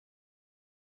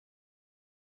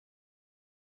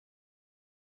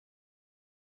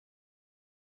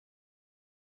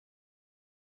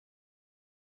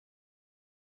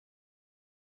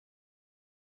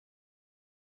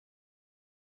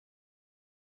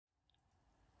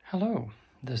Hello,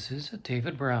 this is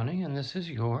David Browning, and this is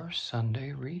your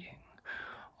Sunday reading,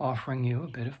 offering you a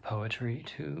bit of poetry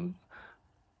to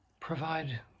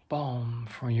provide balm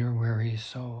for your weary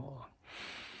soul.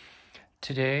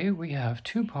 Today we have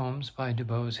two poems by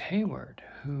DuBose Heyward,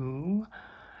 who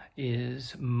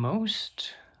is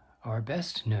most or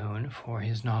best known for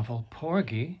his novel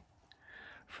Porgy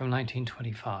from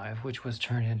 1925, which was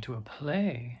turned into a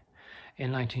play in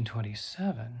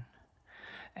 1927,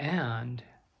 and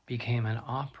became an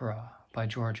opera by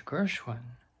George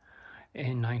Gershwin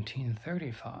in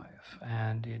 1935,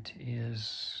 and it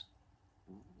is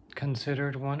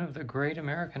considered one of the great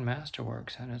American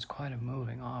masterworks, and it's quite a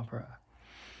moving opera.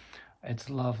 It's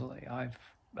lovely. I've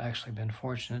actually been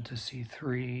fortunate to see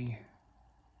 3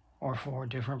 or 4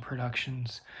 different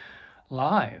productions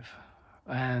live,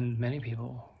 and many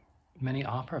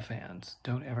opera fans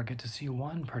don't ever get to see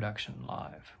one production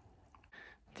live.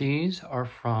 These are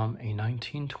from a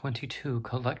 1922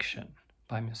 collection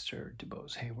by Mr.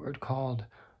 DuBose Heyward called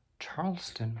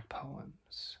Charleston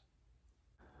Poems.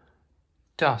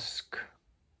 Dusk.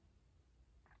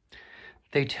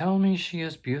 They tell me she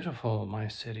is beautiful, my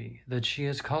city, that she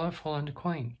is colorful and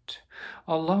quaint,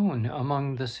 alone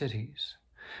among the cities.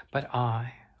 But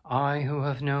I who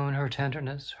have known her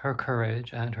tenderness, her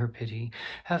courage, and her pity,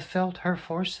 have felt her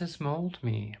forces mold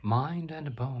me, mind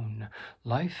and bone,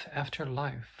 life after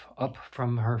life, up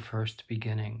from her first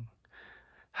beginning.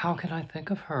 How can I think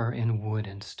of her in wood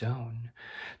and stone?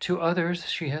 To others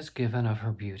she has given of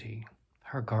her beauty,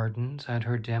 her gardens and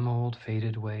her dim old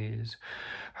faded ways,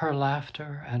 her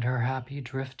laughter and her happy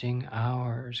drifting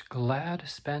hours, glad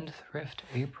spendthrift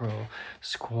April,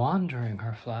 squandering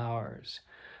her flowers,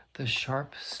 the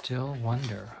sharp still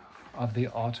wonder of the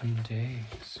autumn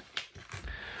days.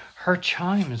 Her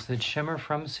chimes that shimmer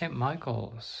from St.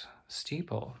 Michael's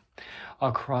steeple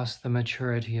across the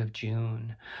maturity of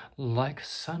June, like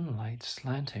sunlight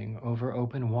slanting over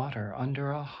open water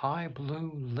under a high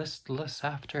blue listless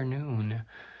afternoon.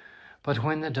 But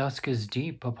when the dusk is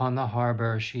deep upon the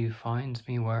harbor, she finds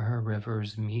me where her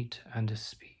rivers meet and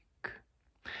speak.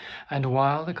 And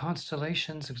while the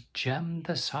constellations gem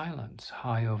the silence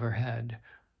high overhead,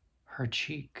 her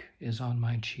cheek is on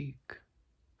my cheek.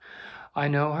 I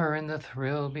know her in the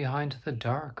thrill behind the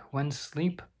dark, when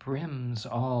sleep brims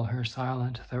all her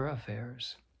silent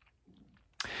thoroughfares.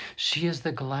 She is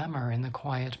the glamour in the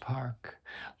quiet park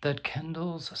that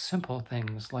kindles simple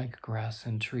things like grass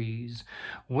and trees,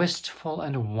 wistful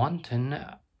and wanton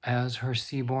as her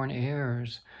sea-born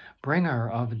airs, bringer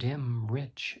of dim,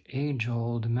 rich,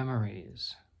 age-old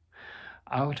memories.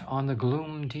 Out on the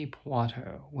gloom-deep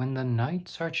water, when the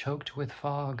nights are choked with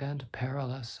fog and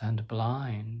perilous and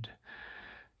blind,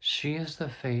 she is the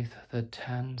faith that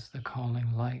tends the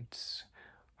calling lights.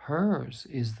 Hers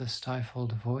is the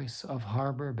stifled voice of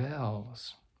harbor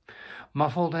bells,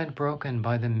 muffled and broken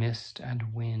by the mist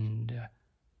and wind.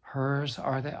 Hers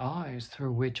are the eyes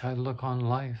through which I look on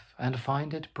life and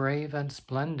find it brave and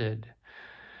splendid,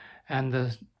 and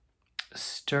the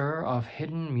stir of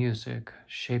hidden music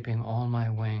shaping all my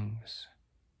wings.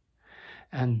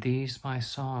 And these my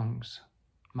songs,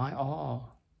 my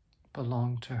all,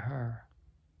 belong to her.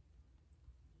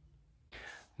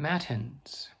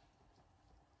 Matins.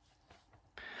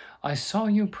 I saw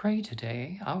you pray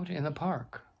today out in the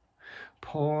park,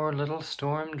 poor little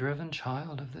storm-driven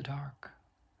child of the dark.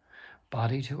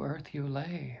 Body to earth you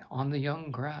lay on the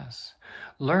young grass,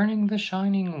 learning the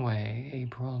shining way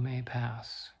April may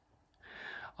pass.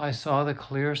 I saw the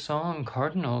clear song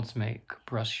cardinals make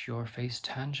brush your face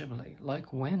tangibly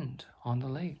like wind on the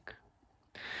lake.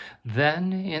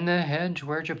 Then in the hedge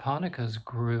where japonicas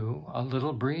grew, a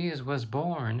little breeze was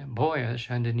born, boyish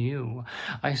and new.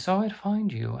 I saw it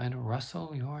find you and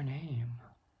rustle your name,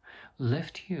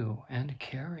 lift you and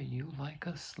carry you like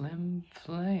a slim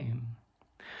flame.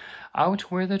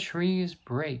 Out where the trees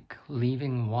break,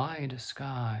 leaving wide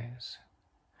skies.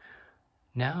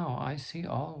 Now I see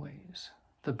always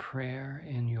the prayer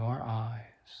in your eyes.